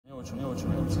Hello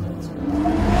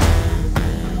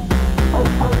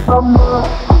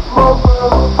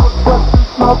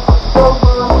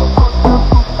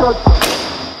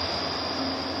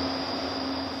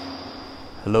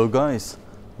guys,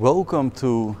 welcome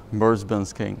to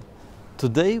MercBenzKing.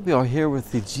 Today we are here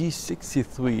with the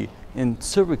G63 in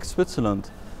Zurich, Switzerland,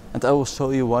 and I will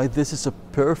show you why this is a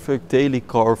perfect daily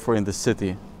car for in the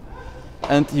city.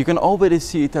 And you can already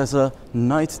see it has a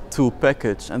Night 2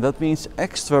 package, and that means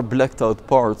extra blacked out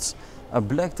parts, a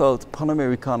blacked out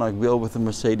Panamericana grille with a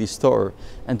Mercedes star,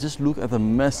 and just look at the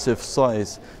massive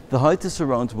size. The height is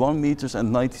around 1 meters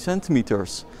and 90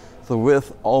 centimeters, the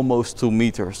width almost 2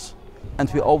 meters. And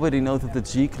we already know that the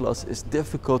G-Class is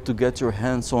difficult to get your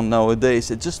hands on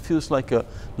nowadays. It just feels like a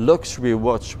luxury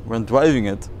watch when driving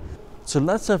it. So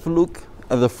let's have a look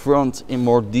at the front in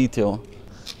more detail.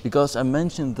 Because I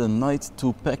mentioned the Night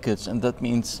 2 package, and that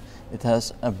means it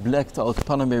has a blacked out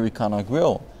Panamericana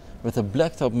grille with a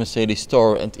blacked out Mercedes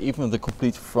star, and even the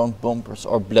complete front bumpers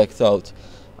are blacked out.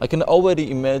 I can already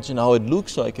imagine how it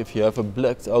looks like if you have a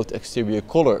blacked out exterior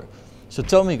color. So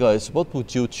tell me guys, what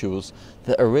would you choose?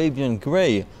 The Arabian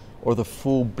grey or the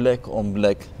full black on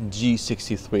black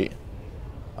G63?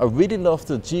 I really love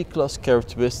the G-Class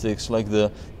characteristics like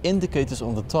the indicators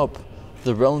on the top,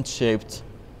 the round shaped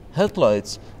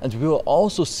headlights, and we will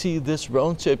also see this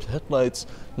round shaped headlights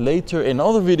later in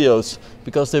other videos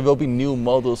because there will be new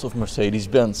models of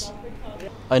Mercedes-Benz.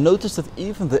 I noticed that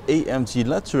even the AMG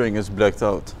lettering is blacked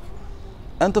out.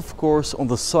 And of course on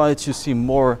the sides you see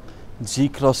more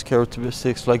G-Class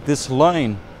characteristics like this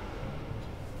line,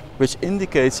 which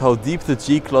indicates how deep the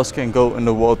G-Class can go in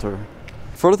the water.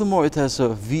 Furthermore, it has a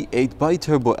V8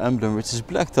 biturbo emblem which is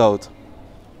blacked out.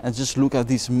 And just look at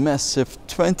these massive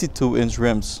 22-inch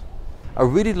rims. I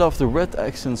really love the red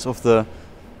accents of the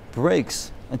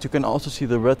brakes, and you can also see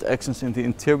the red accents in the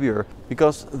interior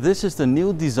because this is the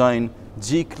new design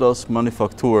G-Class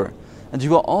Manufaktur. And you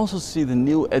will also see the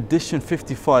new Edition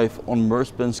 55 on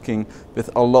MercBenzKing with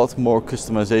a lot more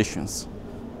customizations.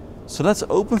 So let's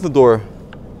open the door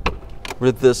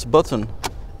with this button,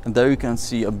 and there you can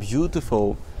see a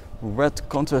beautiful red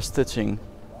contrast stitching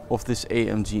of this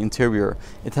AMG interior.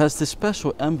 It has this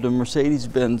special emblem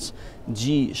Mercedes-Benz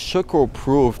G Shuckle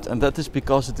approved, and that is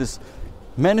because it is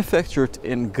manufactured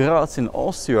in Graz in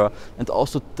Austria and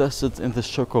also tested in the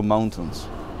Shuckle Mountains.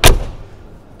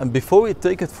 And before we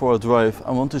take it for a drive,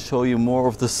 I want to show you more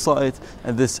of the side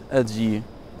and this edgy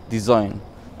design.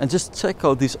 And just check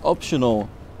out these optional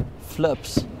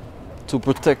flaps to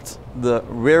protect the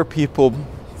rear people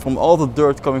from all the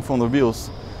dirt coming from the wheels.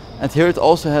 And here it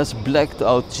also has blacked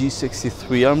out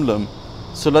G63 emblem.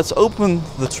 So let's open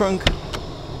the trunk.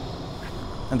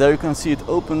 And there you can see it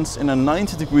opens in a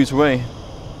 90 degrees way.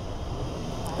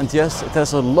 And yes, it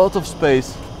has a lot of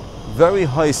space, very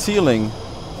high ceiling.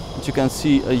 And you can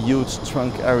see a huge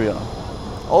trunk area.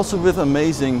 Also with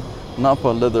amazing Napa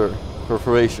leather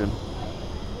perforation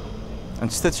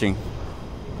and stitching.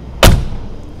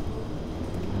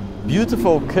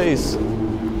 Beautiful case.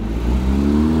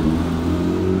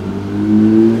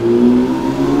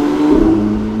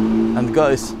 And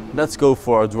guys, let's go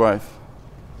for a drive.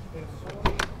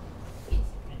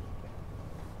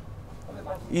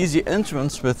 Easy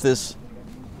entrance with this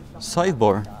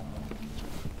sidebar.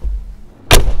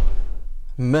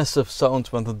 Massive sound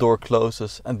when the door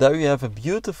closes, and there you have a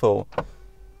beautiful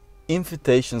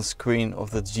invitation screen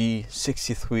of the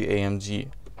G63 AMG.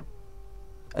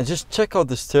 And just check out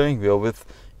the steering wheel with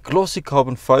glossy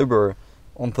carbon fiber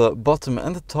on the bottom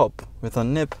and the top with a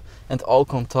nib and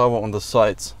Alcantara on the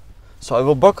sides. So I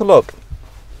will buckle up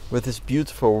with this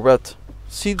beautiful red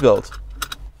seatbelt,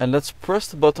 and let's press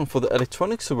the button for the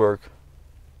electronics to work.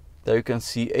 There you can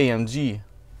see AMG,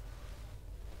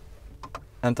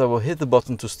 and I will hit the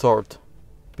button to start.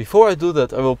 Before I do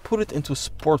that, I will put it into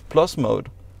Sport Plus mode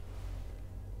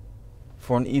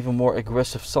for an even more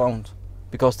aggressive sound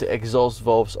because the exhaust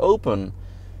valves open.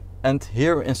 And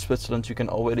here in Switzerland you can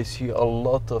already see a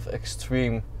lot of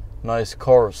extreme nice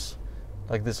cars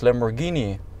like this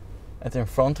Lamborghini, and in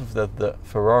front of that the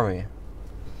Ferrari.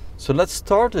 So let's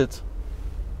start it.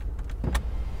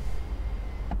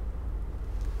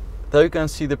 There you can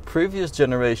see the previous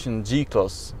generation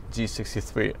G-Class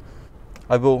G63.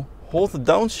 I will hold the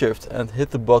downshift and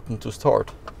hit the button to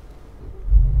start.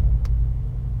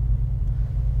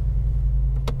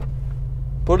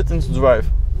 Put it into drive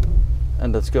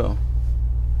and let's go.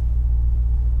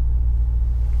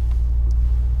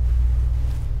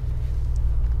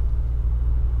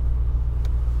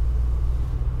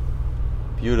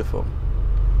 Beautiful.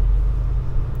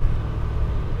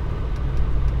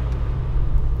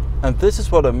 And this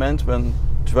is what I meant when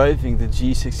driving the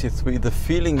G63, the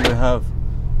feeling you have,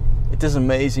 it is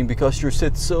amazing because you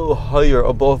sit so higher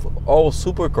above all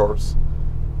supercars.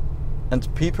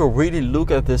 And people really look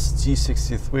at this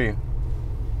G63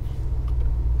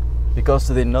 because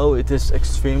they know it is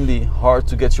extremely hard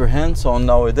to get your hands on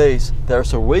nowadays.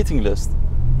 There's a waiting list.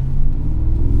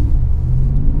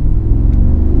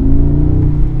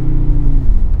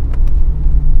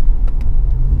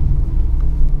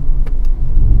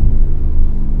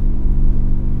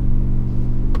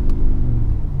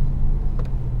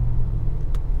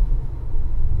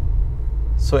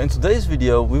 So in today's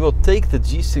video we will take the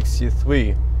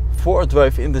G63 for a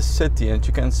drive in the city, and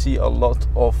you can see a lot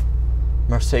of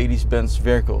Mercedes-Benz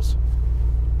vehicles.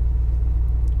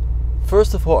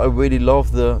 First of all, I really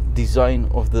love the design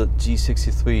of the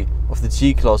G63, of the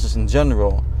G-classes in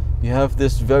general. You have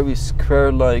this very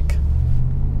square-like,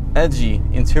 edgy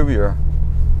interior.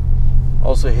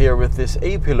 Also here with this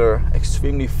A-pillar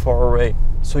extremely far away,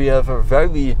 so you have a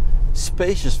very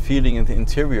spacious feeling in the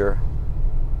interior.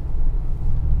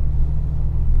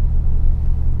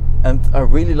 And I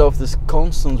really love this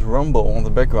constant rumble on the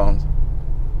background.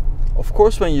 Of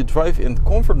course, when you drive in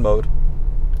comfort mode,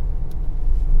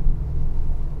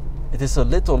 it is a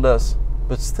little less,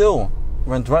 but still,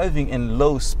 when driving in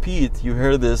low speed, you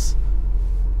hear this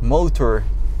motor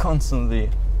constantly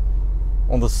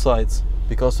on the sides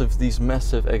because of these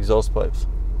massive exhaust pipes.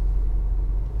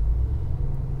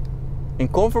 In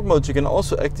comfort mode, you can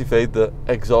also activate the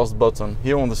exhaust button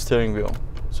here on the steering wheel.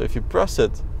 So if you press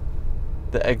it,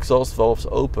 the exhaust valves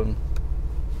open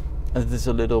and it is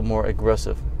a little more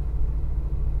aggressive.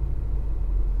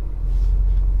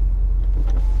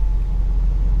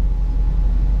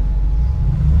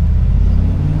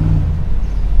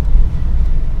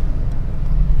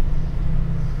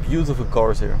 Beautiful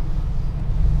cars here.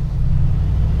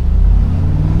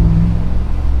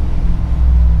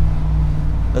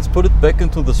 Let's put it back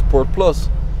into the Sport Plus.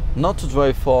 Not to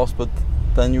drive fast, but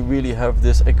then you really have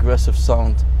this aggressive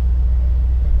sound.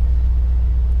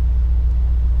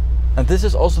 And this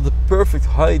is also the perfect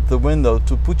height, the window,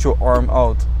 to put your arm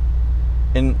out.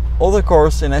 In other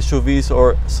cars, in SUVs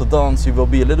or sedans, you will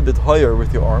be a little bit higher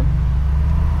with your arm.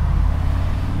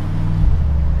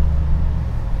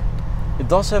 It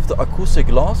does have the acoustic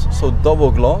glass, so double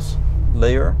glass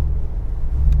layer.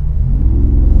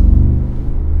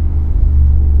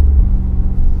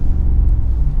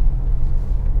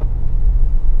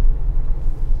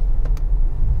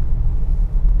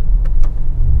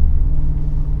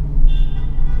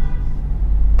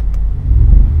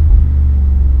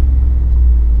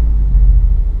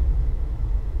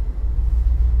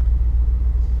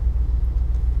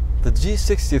 The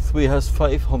G63 has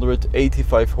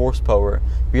 585 horsepower.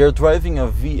 We are driving a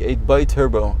V8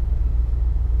 bi-turbo.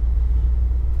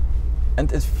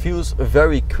 And it feels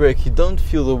very quick, you don't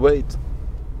feel the weight.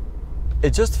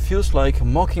 It just feels like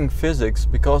mocking physics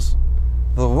because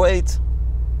the weight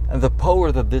and the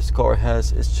power that this car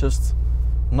has is just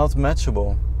not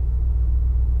matchable.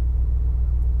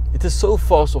 It is so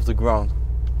fast off the ground.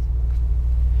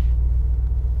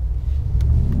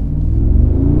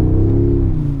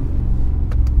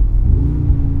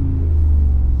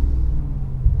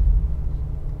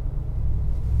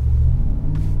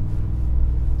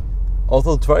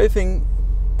 Although driving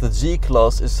the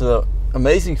G-Class is an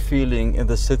amazing feeling in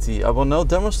the city, I will now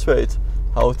demonstrate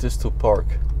how it is to park.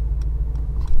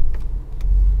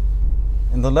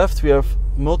 In the left we have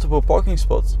multiple parking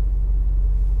spots.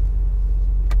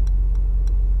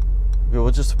 We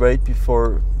will just wait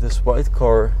before this white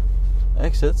car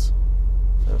exits.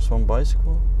 There's one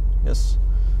bicycle, yes.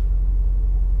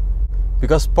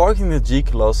 Because parking the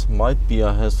G-Class might be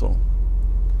a hassle.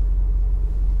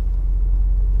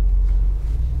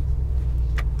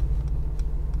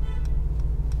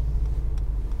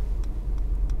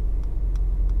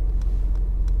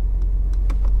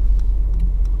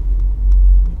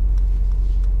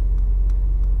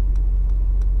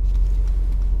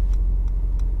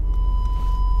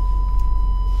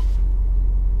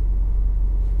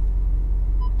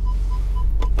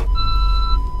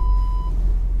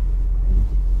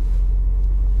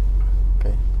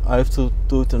 I have to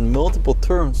do it in multiple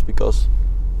turns because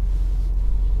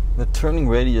the turning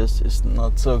radius is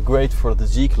not so great for the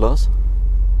G-Class.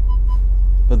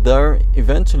 But there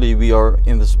eventually we are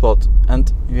in the spot,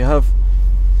 and you have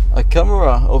a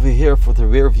camera over here for the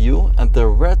rear view, and the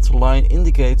red line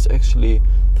indicates actually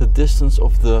the distance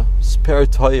of the spare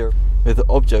tire with the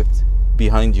object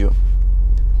behind you.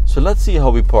 So let's see how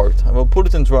we parked. I will put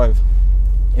it in drive,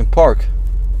 in park,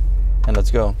 and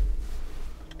let's go.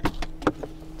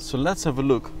 So let's have a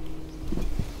look.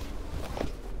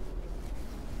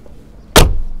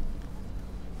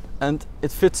 and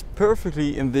it fits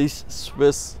perfectly in these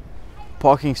Swiss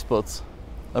parking spots.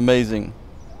 Amazing.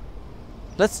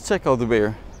 Let's check out the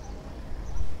rear.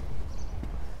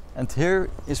 And here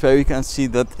is where you can see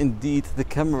that indeed the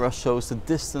camera shows the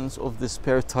distance of the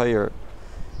spare tire.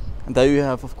 And there you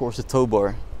have, of course, the tow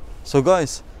bar. So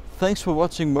guys, thanks for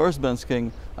watching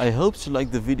MercBenzKing. I hope you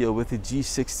liked the video with the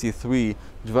G63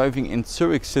 driving in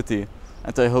Zurich city,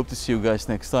 and I hope to see you guys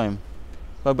next time.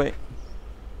 Bye bye.